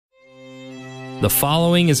The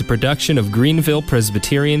following is a production of Greenville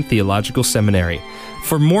Presbyterian Theological Seminary.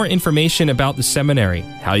 For more information about the seminary,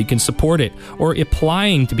 how you can support it, or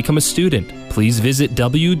applying to become a student, please visit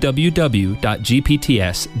www.gpts.edu.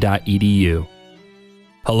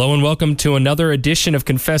 Hello and welcome to another edition of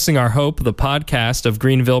Confessing Our Hope, the podcast of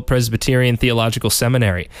Greenville Presbyterian Theological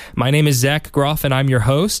Seminary. My name is Zach Groff and I'm your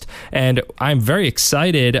host, and I'm very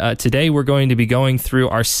excited. Today we're going to be going through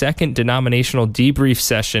our second denominational debrief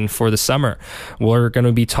session for the summer. We're going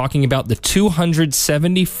to be talking about the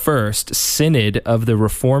 271st Synod of the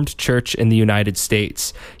Reformed Church in the United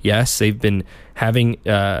States. Yes, they've been having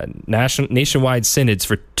nationwide synods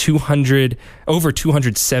for over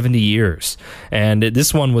 270 years. And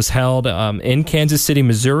this one was held in Kansas City,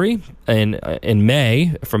 Missouri in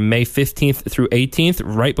May, from May 15th through 18th,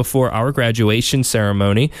 right before our graduation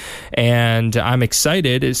ceremony. And I'm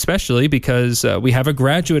excited, especially because we have a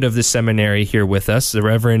graduate of the seminary here with us, the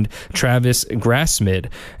Reverend Travis Grassmid.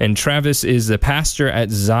 And Travis is the pastor at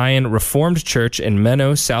Zion Reformed Church in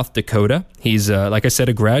Menno, South Dakota. He's, like I said,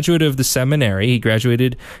 a graduate of the seminary. He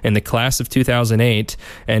graduated in the class of 2008,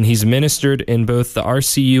 and he's ministered in both the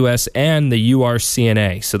RCUS and the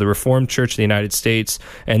URCNA, so the Reformed Church of the United States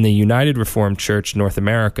and the United Reformed Church North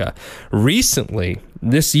America. Recently,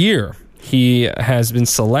 this year, he has been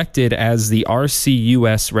selected as the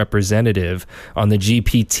RCUS representative on the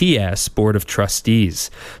GPTS Board of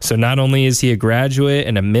Trustees. So not only is he a graduate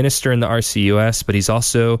and a minister in the RCUS, but he's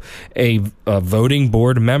also a voting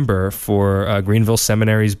board member for Greenville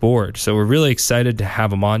Seminary's board. So we're really excited to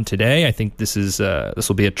have him on today. I think this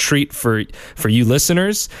will be a treat for you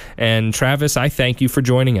listeners. And Travis, I thank you for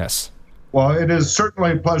joining us. Well, it is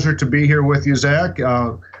certainly a pleasure to be here with you, Zach.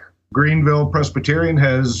 Greenville Presbyterian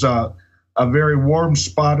has a very warm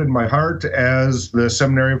spot in my heart as the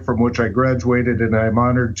seminary from which I graduated, and I'm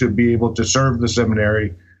honored to be able to serve the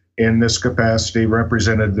seminary in this capacity,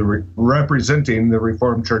 representing the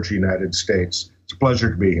Reformed Church of the United States. It's a pleasure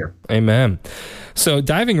to be here. Amen. So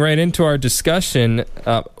diving right into our discussion,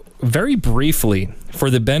 very briefly, for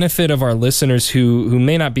the benefit of our listeners who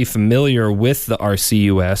may not be familiar with the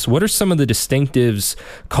RCUS, what are some of the distinctives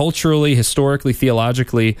culturally, historically,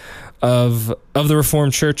 theologically of the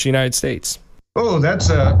Reformed Church in the United States? Oh, that's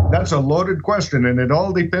a loaded question, and it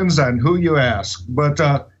all depends on who you ask. But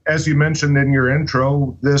as you mentioned in your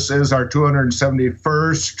intro, this is our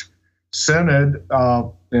 271st Synod,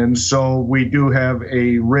 and so we do have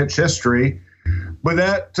a rich history. But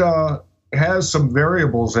that has some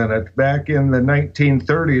variables in it. Back in the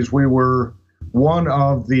 1930s, we were one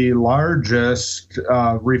of the largest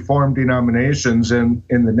Reformed denominations in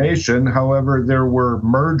the nation. However, there were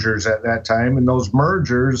mergers at that time, and those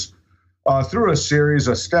mergers, through a series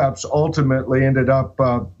of steps, ultimately ended up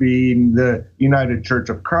being the United Church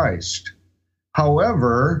of Christ.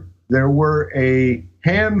 However, there were a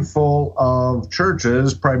handful of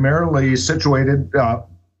churches, primarily situated, the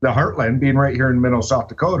heartland being right here in Menno, South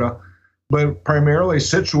Dakota, but primarily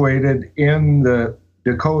situated in the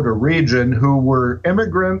Dakota region, who were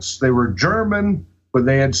immigrants. They were German, but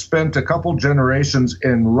they had spent a couple generations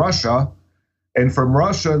in Russia, and from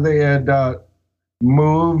Russia they had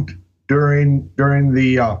moved during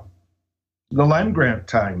the land grant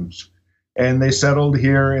times, and they settled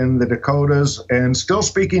here in the Dakotas. And still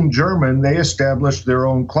speaking German, they established their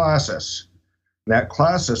own classis. That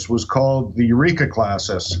classis was called the Eureka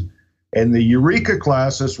classis. And the Eureka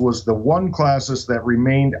classis was the one classis that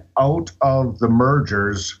remained out of the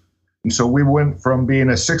mergers. And so we went from being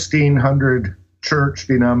a 1,600 church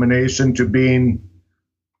denomination to being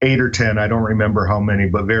 8 or 10, I don't remember how many,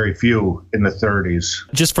 but very few in the 30s.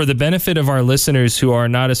 Just for the benefit of our listeners who are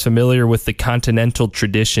not as familiar with the continental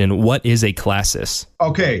tradition, what is a classis?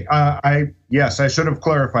 Okay, I should have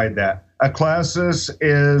clarified that. A classis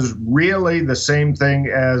is really the same thing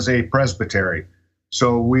as a presbytery.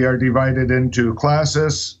 So we are divided into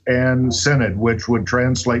classis and synod, which would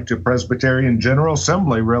translate to Presbyterian General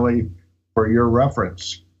Assembly, really, for your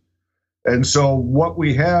reference. And so what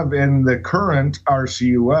we have in the current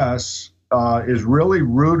RCUS is really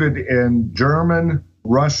rooted in German,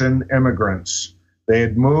 Russian immigrants. They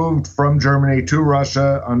had moved from Germany to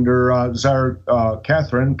Russia under Tsar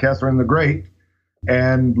Catherine the Great,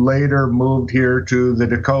 and later moved here to the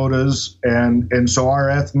Dakotas. And so our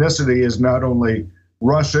ethnicity is not only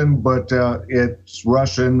Russian, but it's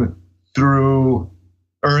Russian through,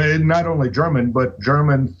 or not only German, but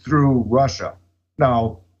German through Russia.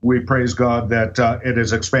 Now, we praise God that it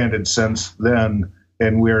has expanded since then,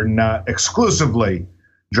 and we're not exclusively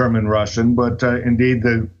German-Russian, but indeed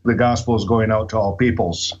the gospel is going out to all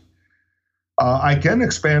peoples. I can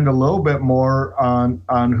expand a little bit more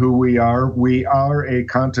on who we are. We are a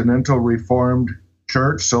Continental Reformed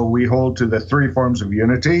Church, so we hold to the three forms of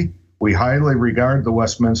unity. We highly regard the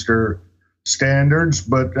Westminster Standards,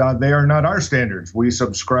 but they are not our standards. We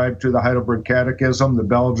subscribe to the Heidelberg Catechism, the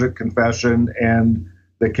Belgic Confession, and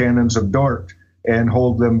the Canons of Dort, and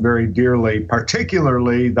hold them very dearly.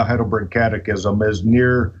 Particularly, the Heidelberg Catechism is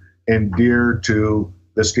near and dear to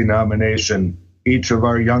this denomination. Each of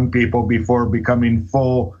our young people, before becoming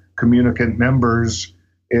full communicant members,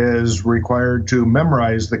 is required to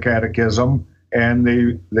memorize the catechism, and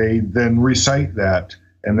they then recite that.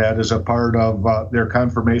 And that is a part of their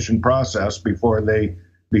confirmation process before they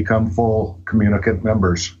become full communicant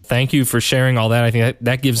members. Thank you for sharing all that. I think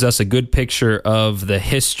that gives us a good picture of the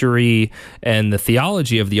history and the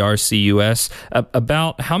theology of the RCUS.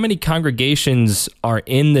 About how many congregations are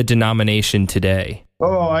in the denomination today?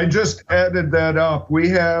 Oh, I just added that up. We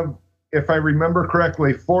have, if I remember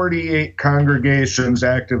correctly, 48 congregations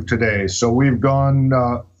active today. So we've gone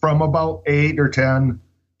from about 8 or 10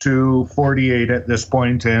 to 48 at this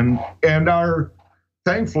point, and are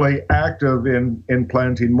thankfully active in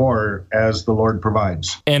planting more as the Lord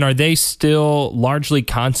provides. And are they still largely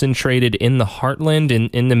concentrated in the heartland,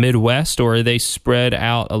 in the Midwest, or are they spread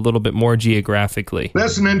out a little bit more geographically?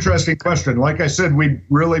 That's an interesting question. Like I said, we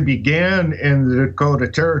really began in the Dakota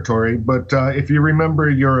Territory, but if you remember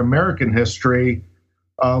your American history,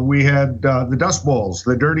 we had the Dust Bowls,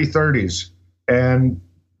 the Dirty 30s, and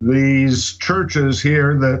these churches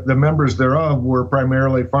here, the members thereof were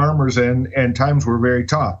primarily farmers, and times were very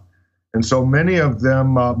tough. And so many of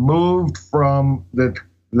them moved from the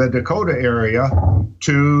Dakota area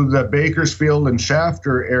to the Bakersfield and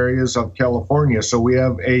Shafter areas of California. So we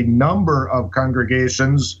have a number of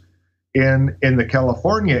congregations in the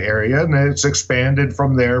California area, and it's expanded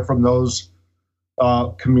from there, from those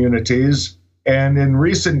communities. And in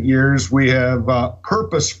recent years, we have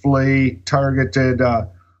purposefully targeted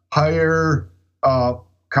higher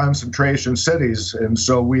concentration cities. And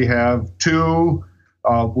so we have 2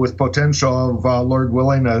 with potential of, Lord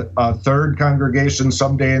willing, a third congregation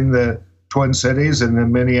someday in the Twin Cities in the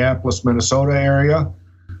Minneapolis, Minnesota area.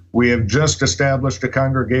 We have just established a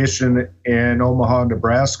congregation in Omaha,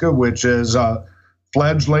 Nebraska, which is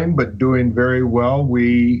fledgling but doing very well.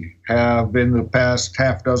 We have, in the past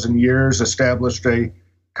half dozen years, established a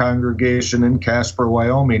congregation in Casper,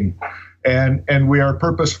 Wyoming. And we are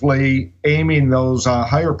purposefully aiming those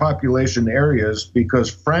higher population areas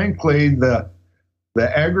because, frankly, the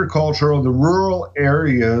agricultural, the rural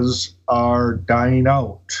areas are dying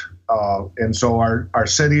out. And so our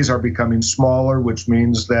cities are becoming smaller, which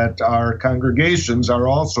means that our congregations are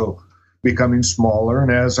also becoming smaller.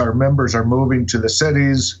 And as our members are moving to the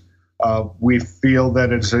cities, we feel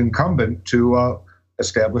that it's incumbent to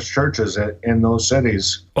establish churches in those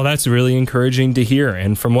cities. Well, that's really encouraging to hear.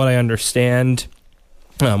 And from what I understand,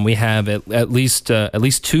 we have at least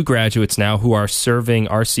 2 graduates now who are serving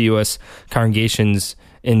RCUS congregations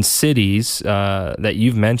in cities that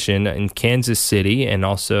you've mentioned, in Kansas City and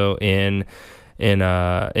also in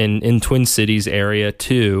Twin Cities area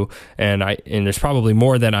too. And there's probably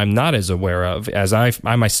more that I'm not as aware of as I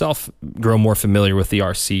myself grow more familiar with the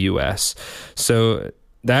RCUS. So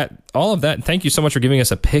all of that, thank you so much for giving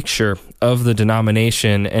us a picture of the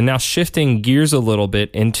denomination. And now shifting gears a little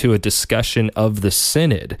bit into a discussion of the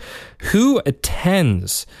Synod. Who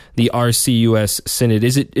attends the RCUS Synod?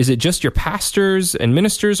 Is it just your pastors and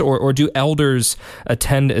ministers, or do elders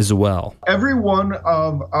attend as well? Every one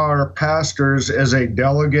of our pastors is a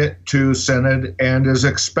delegate to Synod and is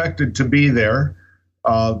expected to be there.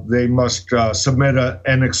 They must submit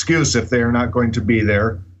an excuse if they are not going to be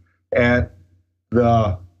there.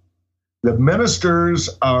 The ministers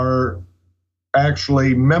are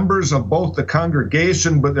actually members of both the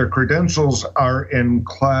congregation, but their credentials are in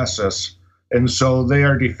classis, and so they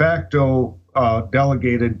are de facto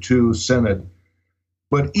delegated to Synod.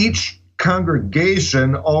 But each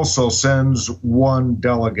congregation also sends one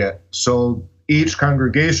delegate. So each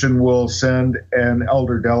congregation will send an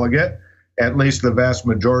elder delegate. At least the vast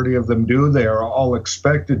majority of them do. They are all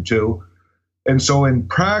expected to. And so in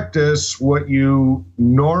practice, what you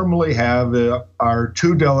normally have are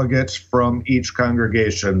 2 delegates from each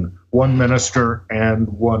congregation, 1 minister and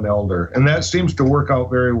 1 elder. And that seems to work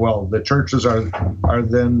out very well. The churches are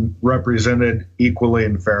then represented equally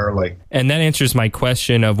and fairly. And that answers my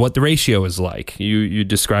question of what the ratio is like. You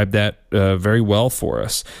described that very well for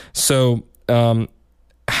us. So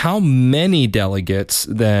how many delegates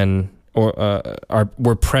then or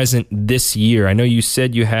were present this year? I know you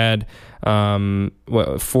said you had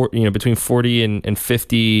between 40 and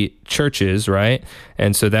 50 churches, right?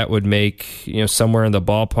 And so that would make somewhere in the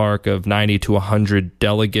ballpark of 90 to 100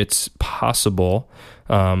 delegates possible.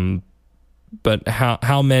 But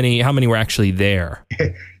how many were actually there?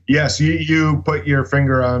 Yes, you put your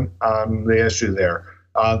finger on the issue there.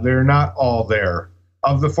 They're not all there.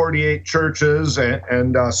 Of the 48 churches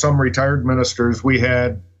and some retired ministers, we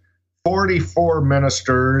had 44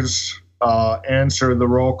 ministers answer the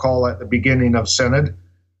roll call at the beginning of Synod,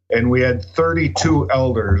 and we had 32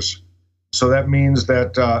 elders. So that means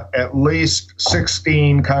that at least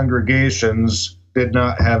 16 congregations did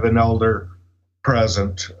not have an elder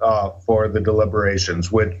present for the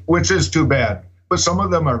deliberations, which is too bad. But some of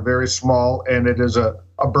them are very small, and it is a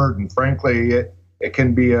burden. Frankly, it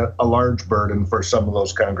can be a large burden for some of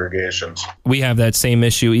those congregations. We have that same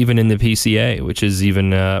issue even in the PCA, which is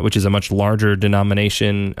a much larger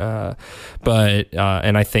denomination. But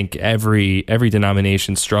I think every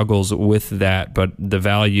denomination struggles with that. But the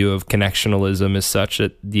value of connectionalism is such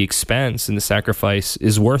that the expense and the sacrifice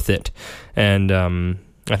is worth it. And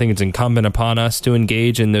I think it's incumbent upon us to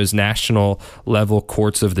engage in those national level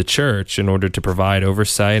courts of the church in order to provide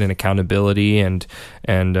oversight and accountability and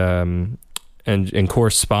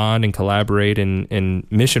correspond and collaborate in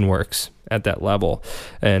mission works at that level,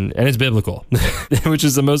 and it's biblical, which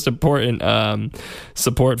is the most important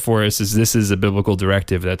support for us. This is a biblical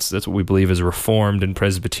directive. That's what we believe as Reformed and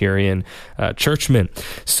Presbyterian churchmen.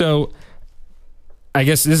 So, I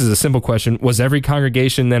guess this is a simple question. Was every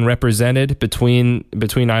congregation then represented between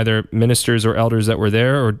either ministers or elders that were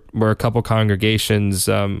there, or were a couple congregations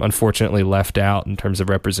unfortunately left out in terms of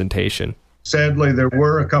representation? Sadly, there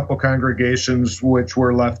were a couple congregations which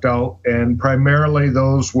were left out, and primarily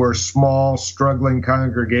those were small, struggling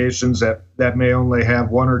congregations that may only have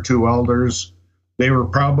one or two elders. They were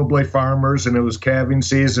probably farmers, and it was calving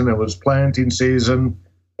season, it was planting season,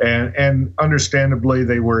 and understandably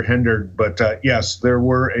they were hindered. But yes, there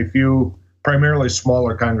were a few primarily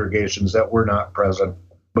smaller congregations that were not present,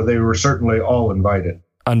 but they were certainly all invited.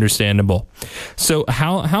 Understandable. So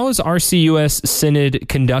how is RCUS Synod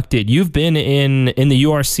conducted? You've been in the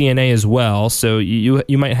URCNA as well, so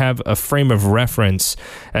you might have a frame of reference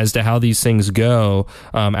as to how these things go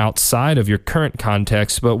outside of your current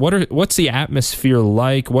context. But what's the atmosphere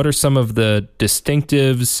like? What are some of the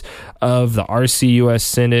distinctives of the RCUS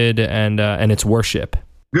Synod and its worship?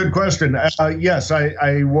 Good question. Yes,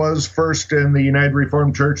 I was first in the United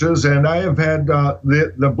Reformed Churches, and I have had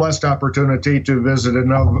the blessed opportunity to visit a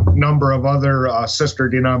number of other sister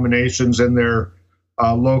denominations in their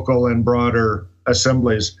local and broader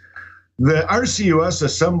assemblies. The RCUS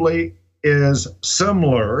assembly is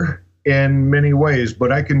similar in many ways,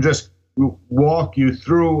 but I can just walk you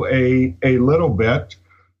through a little bit.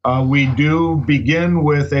 We do begin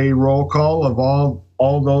with a roll call of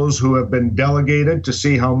all those who have been delegated to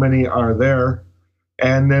see how many are there.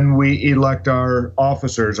 And then we elect our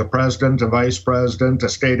officers, a president, a vice president, a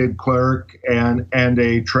stated clerk, and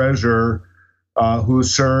a treasurer who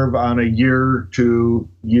serve on a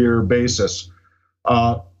year-to-year basis.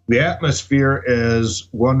 The atmosphere is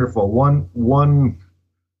wonderful. One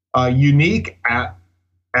unique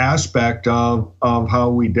aspect of how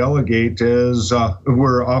we delegate is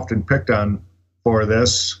we're often picked on for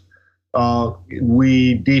this.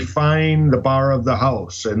 We define the bar of the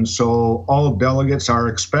house, and so all delegates are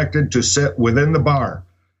expected to sit within the bar.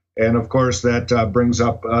 And of course, that brings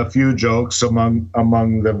up a few jokes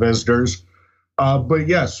among the visitors. But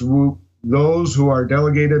yes, those who are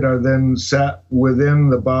delegated are then sat within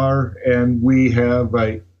the bar, and we have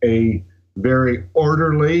a very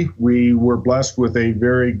orderly. We were blessed with a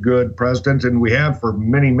very good president, and we have for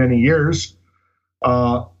many, many years.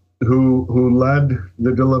 Who led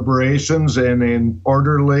the deliberations in an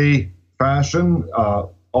orderly fashion.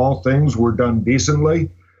 All things were done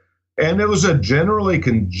decently. And it was a generally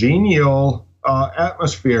congenial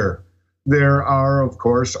atmosphere. There are, of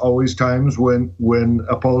course, always times when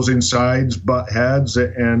opposing sides butt heads,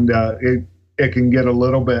 and it can get a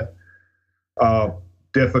little bit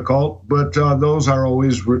difficult, but those are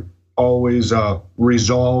always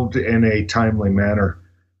resolved in a timely manner.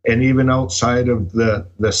 And even outside of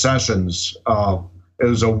the sessions, it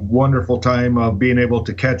was a wonderful time of being able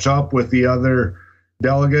to catch up with the other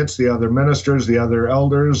delegates, the other ministers, the other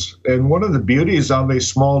elders. And one of the beauties of a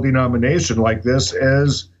small denomination like this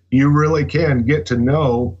is you really can get to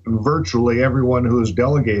know virtually everyone who is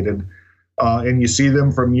delegated, and you see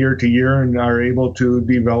them from year to year and are able to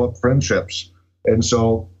develop friendships. And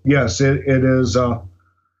so, yes, it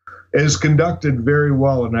is conducted very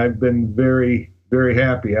well, and I've been very very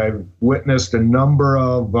happy. I've witnessed a number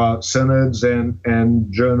of synods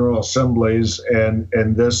and general assemblies, and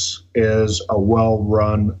this is a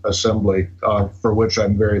well-run assembly for which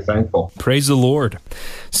I'm very thankful. Praise the Lord.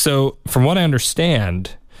 So, from what I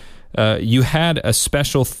understand, you had a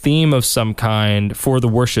special theme of some kind for the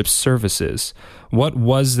worship services. What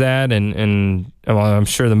was that? And well, I'm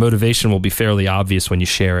sure the motivation will be fairly obvious when you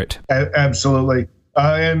share it. Absolutely.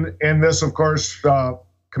 And this, of course,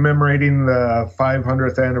 commemorating the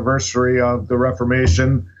 500th anniversary of the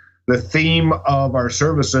Reformation. The theme of our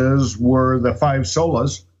services were the 5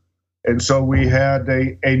 solas. And so we had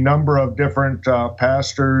a number of different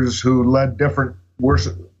pastors who led different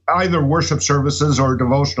either worship services or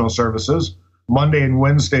devotional services. Monday and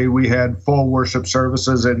Wednesday, we had full worship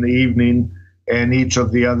services in the evening, and each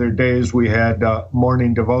of the other days we had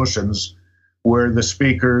morning devotions where the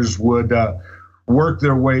speakers would work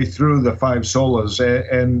their way through the 5 solas.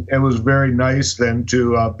 And it was very nice then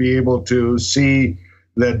to be able to see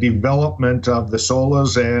the development of the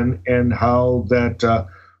solas and how that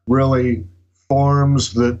really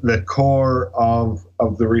forms the core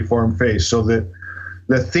of the Reformed faith, so that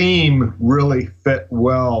the theme really fit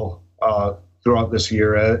well throughout this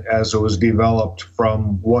year as it was developed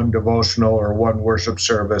from one devotional or one worship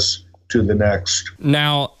service to the next.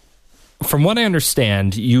 Now, from what I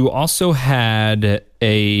understand, you also had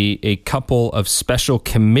a couple of special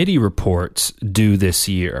committee reports due this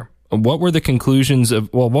year. What were the conclusions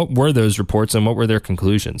of, well, what were those reports and what were their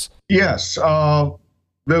conclusions? Yes.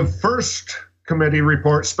 The first committee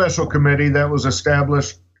report, special committee that was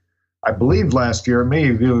established, I believe last year, may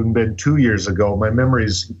have even been 2 years ago, my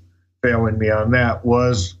memory's failing me on that,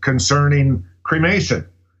 was concerning cremation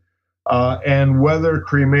and whether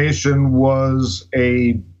cremation was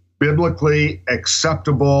a biblically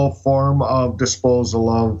acceptable form of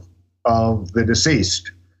disposal of the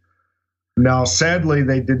deceased. Now, sadly,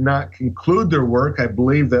 they did not conclude their work. I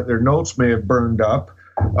believe that their notes may have burned up,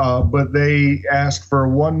 but they asked for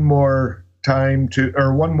one more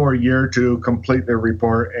year to complete their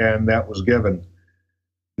report, and that was given.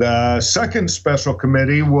 The second special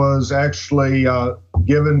committee was actually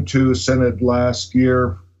given to Synod last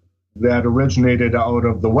year, that originated out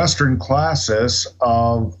of the Western classis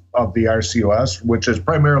of the RCOS, which is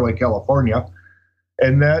primarily California,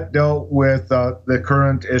 and that dealt with the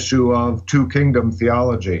current issue of two kingdom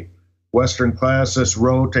theology. Western classis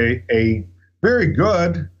wrote a very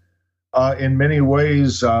good, in many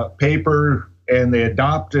ways, paper, and they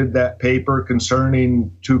adopted that paper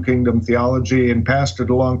concerning two kingdom theology and passed it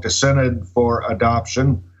along to Synod for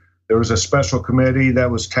adoption. There was a special committee that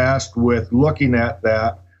was tasked with looking at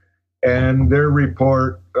that, and their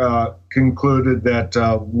report concluded that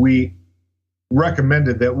we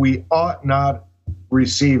recommended that we ought not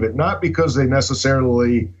receive it, not because they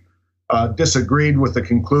necessarily disagreed with the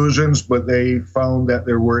conclusions, but they found that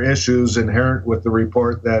there were issues inherent with the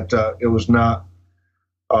report that it was not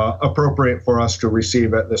appropriate for us to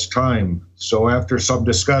receive at this time. So after some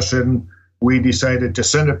discussion, we decided to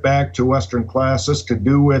send it back to Western classis to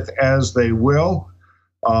do with as they will.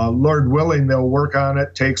 Lord willing, they'll work on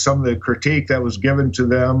it, take some of the critique that was given to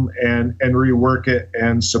them and rework it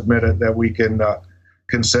and submit it, that we can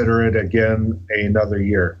consider it again another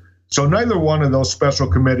year. So neither one of those special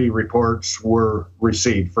committee reports were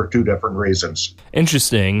received for two different reasons.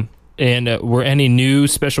 Interesting. And were any new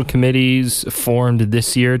special committees formed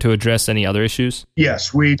this year to address any other issues?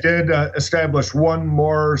 Yes, we did establish one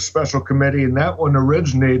more special committee, and that one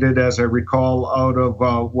originated, as I recall, out of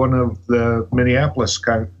one of the Minneapolis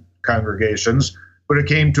congregations, but it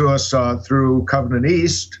came to us through Covenant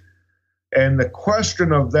East. And the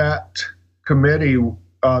question of that committee,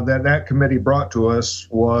 that committee brought to us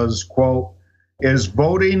was, quote, is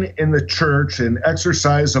voting in the church an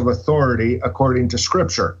exercise of authority according to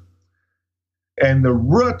Scripture? And the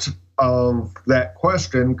root of that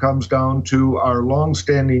question comes down to our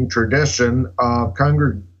longstanding tradition of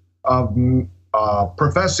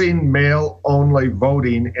professing male-only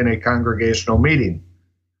voting in a congregational meeting.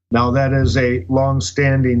 Now, that is a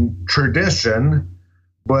longstanding tradition,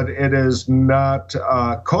 but it is not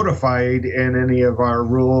codified in any of our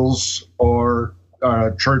rules or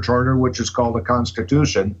church order, which is called a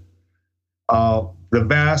constitution. The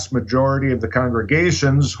vast majority of the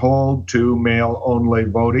congregations hold to male-only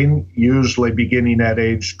voting, usually beginning at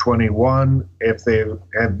age 21 if they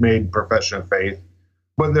have made profession of faith.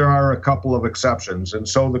 But there are a couple of exceptions. And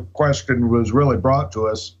so the question was really brought to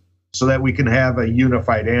us so that we can have a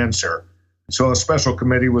unified answer. So a special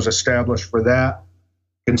committee was established for that.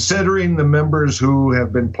 Considering the members who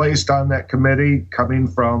have been placed on that committee coming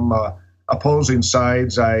from opposing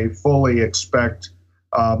sides, I fully expect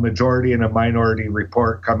a majority and a minority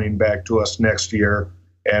report coming back to us next year,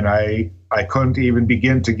 and I couldn't even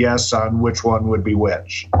begin to guess on which one would be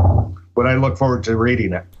which. But I look forward to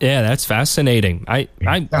reading it. Yeah, that's fascinating.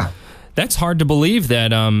 That's hard to believe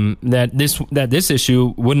that this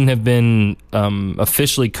issue wouldn't have been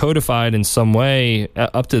officially codified in some way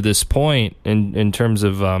up to this point in terms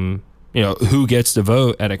of who gets to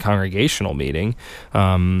vote at a congregational meeting.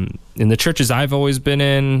 In the churches I've always been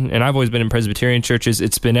in, and I've always been in Presbyterian churches,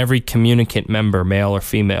 it's been every communicant member, male or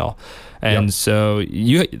female. And so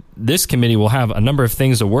this committee will have a number of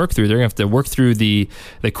things to work through. They're going to have to work through the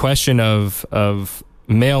question of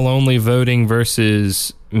male-only voting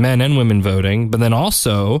versus men and women voting, but then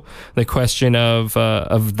also the question of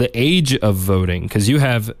the age of voting, because you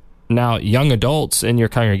have now young adults in your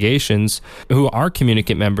congregations who are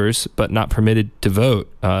communicant members but not permitted to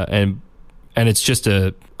vote, and it's just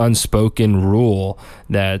a unspoken rule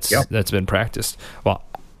that's been practiced. Well,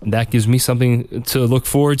 that gives me something to look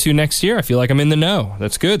forward to next year. I feel like I'm in the know.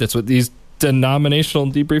 That's good. That's what these denominational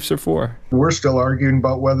debriefs are for. We're still arguing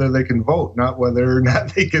about whether they can vote, not whether or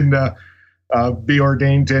not they can be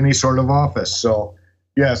ordained to any sort of office. So,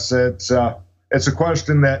 yes, it's a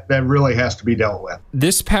question that really has to be dealt with.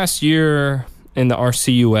 This past year in the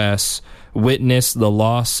RCUS witnessed the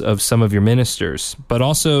loss of some of your ministers, but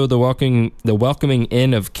also the welcoming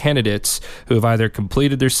in of candidates who have either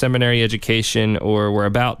completed their seminary education or were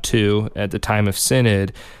about to at the time of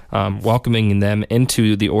synod, welcoming them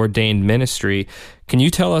into the ordained ministry. Can you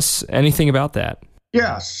tell us anything about that?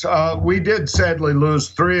 Yes, we did sadly lose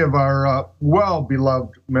three of our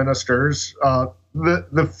well-beloved ministers.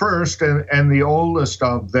 The first and the oldest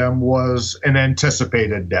of them was an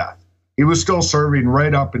anticipated death. He was still serving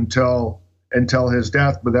right up until his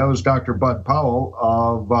death, but that was Dr. Bud Powell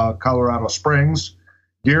of Colorado Springs.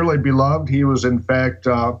 Dearly beloved. He was, in fact,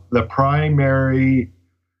 the primary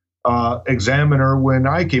examiner when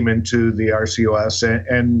I came into the RCOS,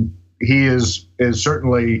 and he is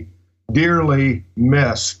certainly dearly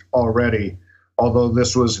missed already. Although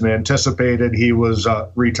this was an anticipated, he was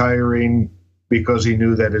retiring because he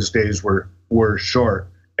knew that his days were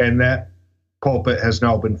short, and that pulpit has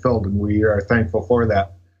now been filled, and we are thankful for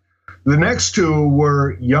that. The next two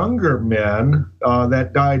were younger men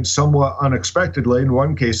that died somewhat unexpectedly, in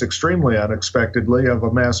one case extremely unexpectedly, of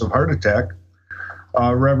a massive heart attack.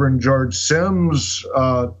 Reverend George Sims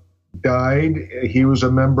died. He was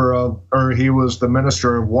he was the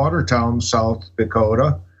minister of Watertown, South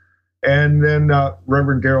Dakota. And then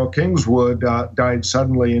Reverend Darrell Kingswood died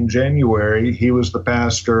suddenly in January. He was the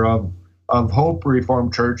pastor of Hope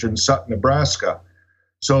Reformed Church in Sutton, Nebraska.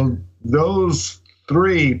 So those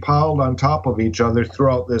three piled on top of each other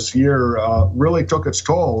throughout this year really took its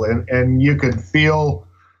toll, and you could feel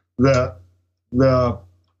the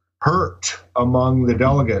hurt among the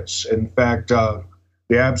delegates. In fact, the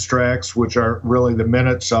abstracts, which are really the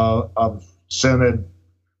minutes of Synod,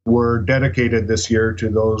 were dedicated this year to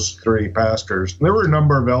those three pastors. There were a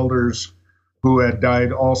number of elders who had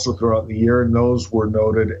died also throughout the year, and those were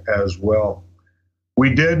noted as well.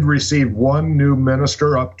 We did receive one new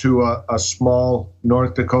minister up to a small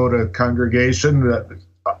North Dakota congregation,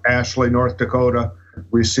 Ashley, North Dakota,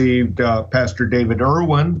 received Pastor David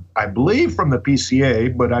Irwin, I believe from the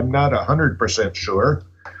PCA, but I'm not 100% sure.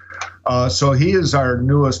 So he is our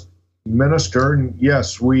newest minister. And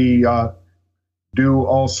yes, we do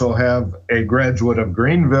also have a graduate of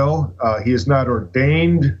Greenville. He is not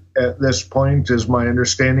ordained at this point, is my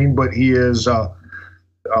understanding, but he is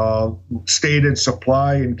stated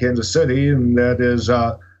supply in Kansas City, and that is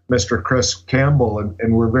Mr. Chris Campbell.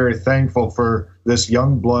 And we're very thankful for this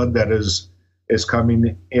young blood that is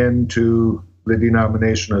coming into the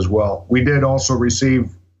denomination as well. We did also receive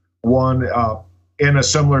one in a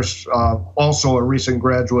similar, also a recent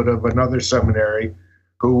graduate of another seminary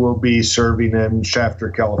who will be serving in Shafter,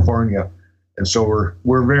 California. And so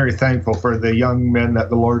we're very thankful for the young men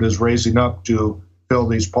that the Lord is raising up to fill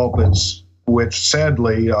these pulpits, which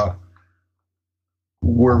sadly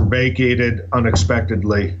were vacated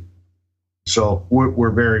unexpectedly. So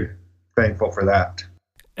we're very thankful for that.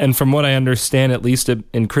 And from what I understand, at least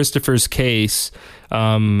in Christopher's case,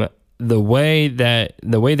 the way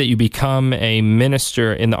that you become a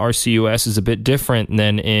minister in the RCUS is a bit different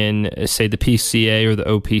than in, say, the PCA or the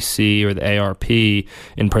OPC or the ARP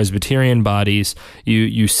in Presbyterian bodies.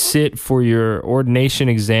 You sit for your ordination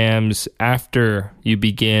exams after you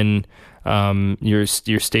begin your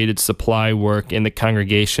stated supply work in the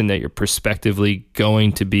congregation that you're prospectively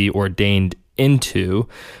going to be ordained into,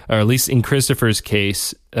 or at least in Christopher's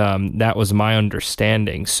case, that was my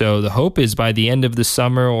understanding. So the hope is by the end of the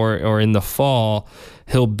summer or in the fall,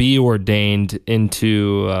 he'll be ordained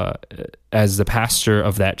into as the pastor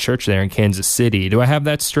of that church there in Kansas City. Do I have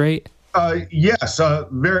that straight? Yes,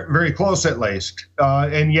 very, very close at least.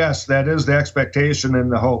 And yes, that is the expectation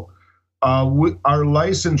and the hope. Our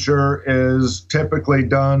licensure is typically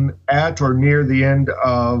done at or near the end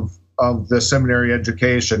of the seminary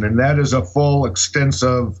education, and that is a full,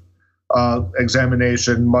 extensive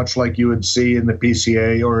examination, much like you would see in the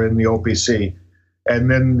PCA or in the OPC.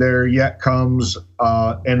 And then there yet comes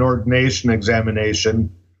an ordination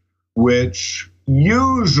examination, which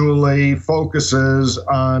usually focuses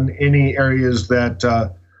on any areas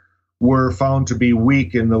that were found to be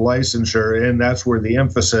weak in the licensure, and that's where the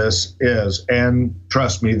emphasis is. And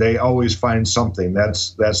trust me, they always find something.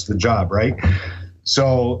 That's the job, right?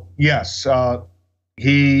 So yes,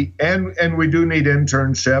 we do need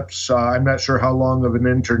internships. I'm not sure how long of an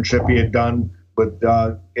internship he had done, but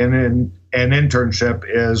an internship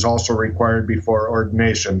is also required before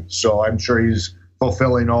ordination. So I'm sure he's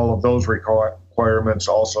fulfilling all of those requirements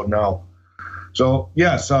also now. So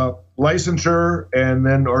yes, licensure and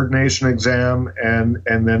then ordination exam, and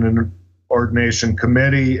then an ordination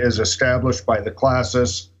committee is established by the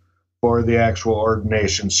classis for the actual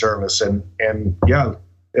ordination service. And yeah,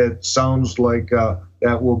 it sounds like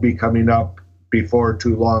that will be coming up before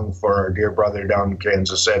too long for our dear brother down in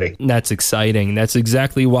Kansas City. That's exciting. That's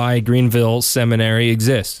exactly why Greenville Seminary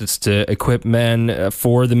exists. It's to equip men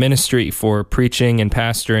for the ministry, for preaching and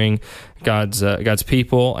pastoring God's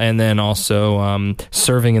people, and then also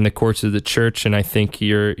serving in the courts of the church. And I think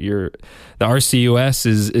the RCUS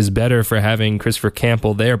is better for having Christopher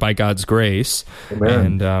Campbell there by God's grace.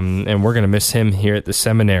 Amen. And we're going to miss him here at the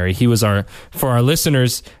seminary. He was for our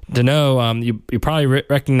listeners to know, you probably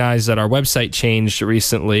recognize that our website changed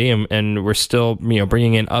recently, and we're still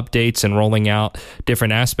bringing in updates and rolling out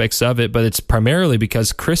different aspects of it. But it's primarily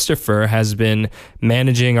because Christopher has been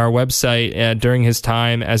managing our website during his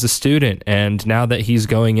time as a student. And now that he's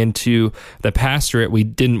going into the pastorate, we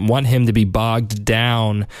didn't want him to be bogged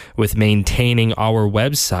down with maintaining our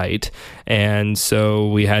website. And so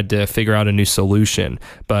we had to figure out a new solution.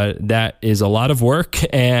 But that is a lot of work,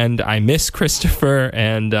 and I miss Christopher,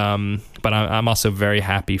 but I'm also very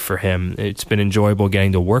happy for him. It's been enjoyable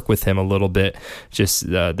getting to work with him a little bit just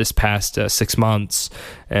this past 6 months,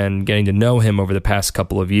 and getting to know him over the past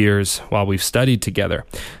couple of years while we've studied together.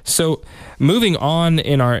 So moving on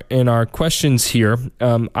in our questions here,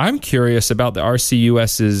 I'm curious about the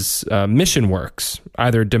RCUS's mission works,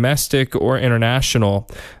 either domestic or international.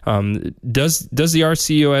 Does the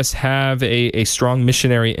RCUS have a strong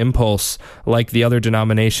missionary impulse like the other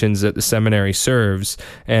denominations that the seminary serves?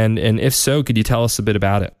 And if so, could you tell us a bit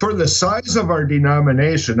about it? For the size of our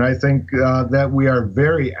denomination, I think that we are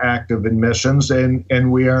very active in missions,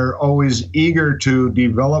 and we are always eager to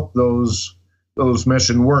develop those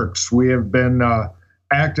mission works. We have been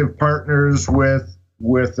active partners with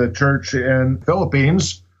the church in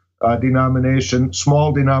Philippines,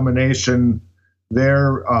 small denomination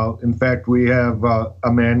there. In fact, we have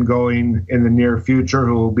a man going in the near future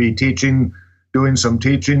who will be doing some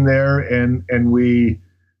teaching there, and we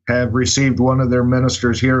have received one of their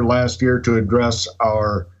ministers here last year to address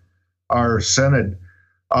our synod.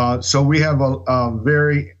 So we have a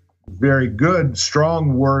very, very good,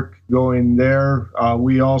 strong work going there.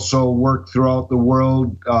 We also work throughout the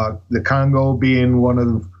world, the Congo being one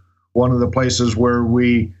of the places where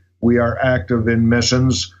we are active in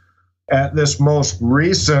missions. At this most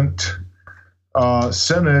recent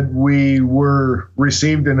synod, we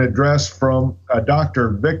received an address from Dr.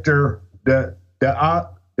 Victor de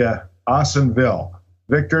Assenville.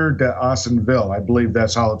 Victor de Assenville, I believe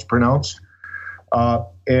that's how it's pronounced.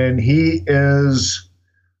 And he is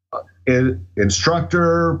an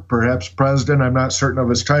instructor, perhaps president, I'm not certain of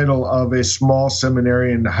his title, of a small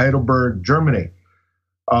seminary in Heidelberg, Germany.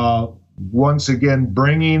 Once again,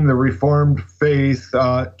 bringing the Reformed faith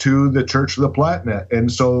to the Church of the Palatinate.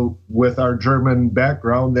 And so with our German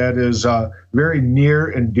background, that is very near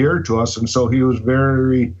and dear to us. And so he was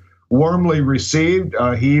very warmly received.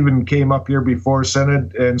 He even came up here before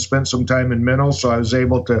Synod and spent some time in Minnow, so I was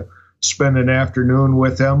able to spend an afternoon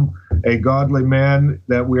with him. A godly man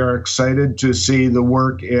that we are excited to see the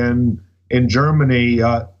work in Germany,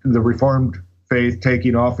 the Reformed faith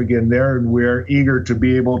taking off again there, and we're eager to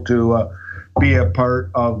be able to be a part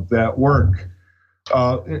of that work.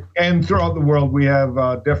 And throughout the world, we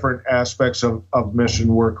have different aspects of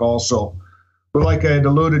mission work also. But like I had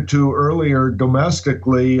alluded to earlier,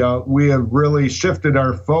 domestically, we have really shifted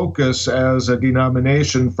our focus as a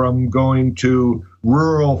denomination from going to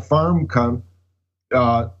rural farm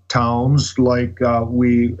towns like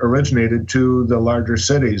we originated to the larger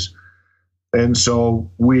cities. And so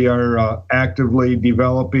we are actively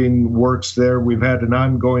developing works there. We've had an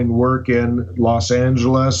ongoing work in Los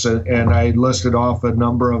Angeles, and I listed off a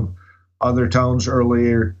number of other towns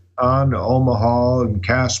earlier on, Omaha and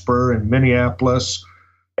Casper and Minneapolis.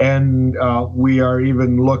 And we are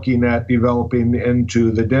even looking at developing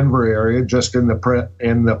into the Denver area, just in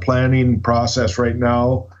the planning process right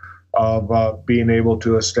now of being able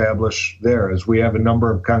to establish there, as we have a number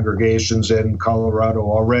of congregations in Colorado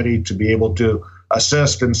already to be able to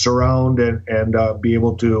assist and surround and be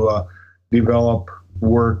able to develop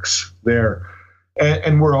works there.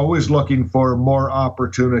 And we're always looking for more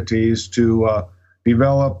opportunities to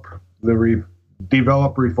develop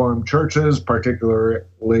Reformed churches, particularly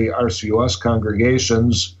RCUS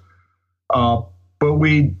congregations. But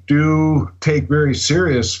we do take very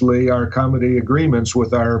seriously our comity agreements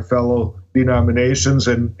with our fellow denominations,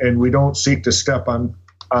 and we don't seek to step on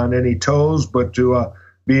any toes, but to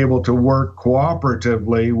be able to work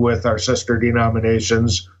cooperatively with our sister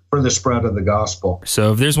denominations for the spread of the gospel.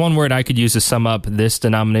 So if there's one word I could use to sum up this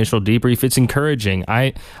denominational debrief, it's encouraging.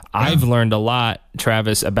 I've learned a lot,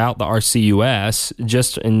 Travis, about the RCUS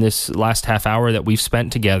just in this last half hour that we've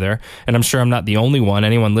spent together, and I'm sure I'm not the only one.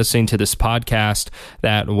 Anyone listening to this podcast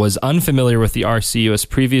that was unfamiliar with the RCUS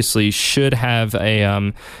previously should have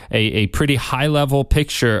a pretty high-level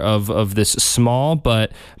picture of this small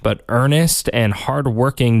but earnest and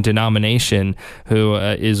hard-working denomination who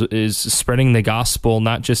is spreading the gospel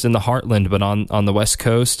not just in the heartland, but on the West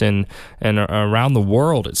Coast and around the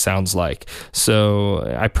world, it sounds like. So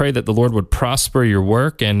I pray that the Lord would prosper your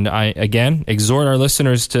work, and I again exhort our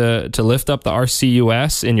listeners to lift up the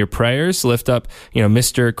RCUS in your prayers. Lift up,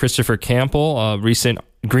 Mr. Christopher Campbell, a recent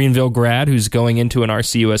Greenville grad who's going into an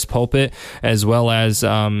RCUS pulpit, as well as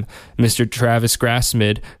Mr. Travis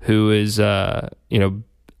Grassmid, who is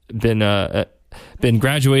been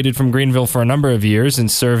graduated from Greenville for a number of years and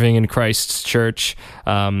serving in Christ's church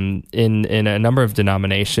in a number of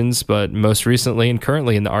denominations, but most recently and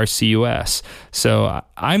currently in the RCUS. So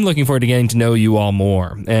I'm looking forward to getting to know you all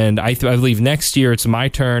more. And I believe next year it's my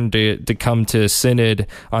turn to come to Synod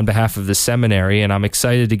on behalf of the seminary, and I'm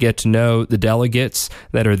excited to get to know the delegates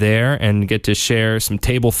that are there and get to share some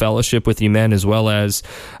table fellowship with you men, as well as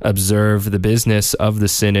observe the business of the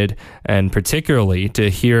Synod, and particularly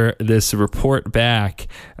to hear this report back,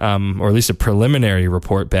 or at least a preliminary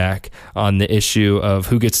report back on the issue of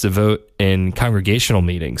who gets to vote in congregational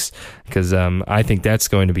meetings, because I think that's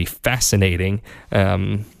going to be fascinating.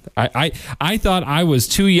 I thought I was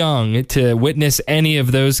too young to witness any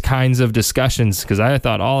of those kinds of discussions, because I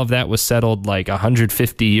thought all of that was settled like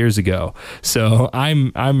 150 years ago. So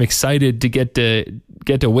I'm excited to get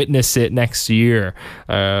to witness it next year.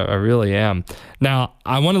 I really am. Now,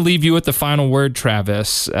 I want to leave you with the final word,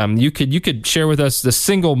 Travis. You could share with us the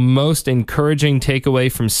single most encouraging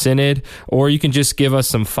takeaway from Synod, or you can just give us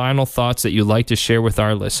some final thoughts that you'd like to share with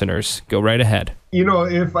our listeners. Go right ahead.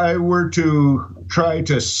 If I were to try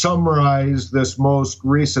to summarize this most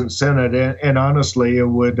recent Synod, and honestly, it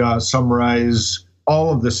would summarize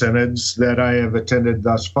all of the synods that I have attended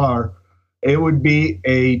thus far, it would be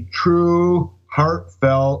a true,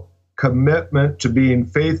 heartfelt commitment to being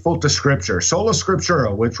faithful to Scripture. Sola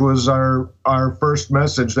Scriptura, which was our first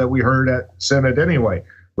message that we heard at Synod anyway.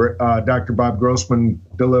 Dr. Bob Grossman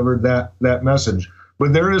delivered that message.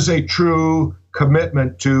 But there is a true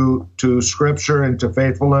commitment to Scripture and to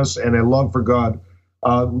faithfulness and a love for God,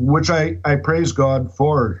 which I praise God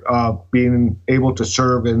for, being able to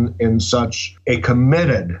serve in such a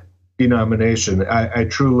committed denomination. I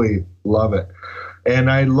truly love it.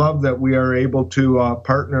 And I love that we are able to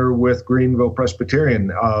partner with Greenville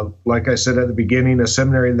Presbyterian. Like I said at the beginning, a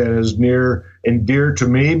seminary that is near and dear to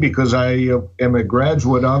me because I am a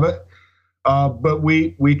graduate of it. But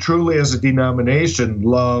we truly, as a denomination,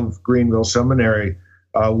 love Greenville Seminary.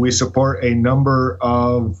 We support a number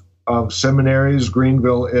of seminaries.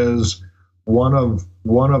 Greenville is one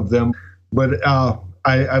of them. But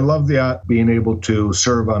I love being able to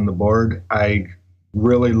serve on the board. I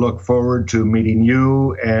really look forward to meeting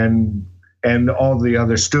you and all the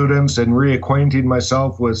other students and reacquainting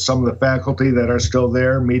myself with some of the faculty that are still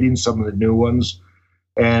there, meeting some of the new ones,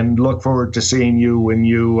 and look forward to seeing you when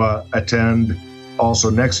you attend also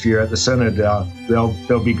next year at the Synod.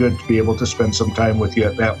 They'll be good to be able to spend some time with you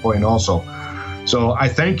at that point also. So I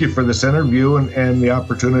thank you for this interview and the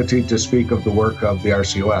opportunity to speak of the work of the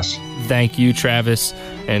RCUS. Thank you, Travis,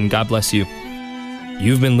 and God bless you.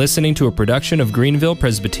 You've been listening to a production of Greenville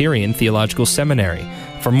Presbyterian Theological Seminary.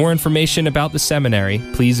 For more information about the seminary,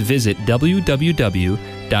 please visit www.gpts.edu.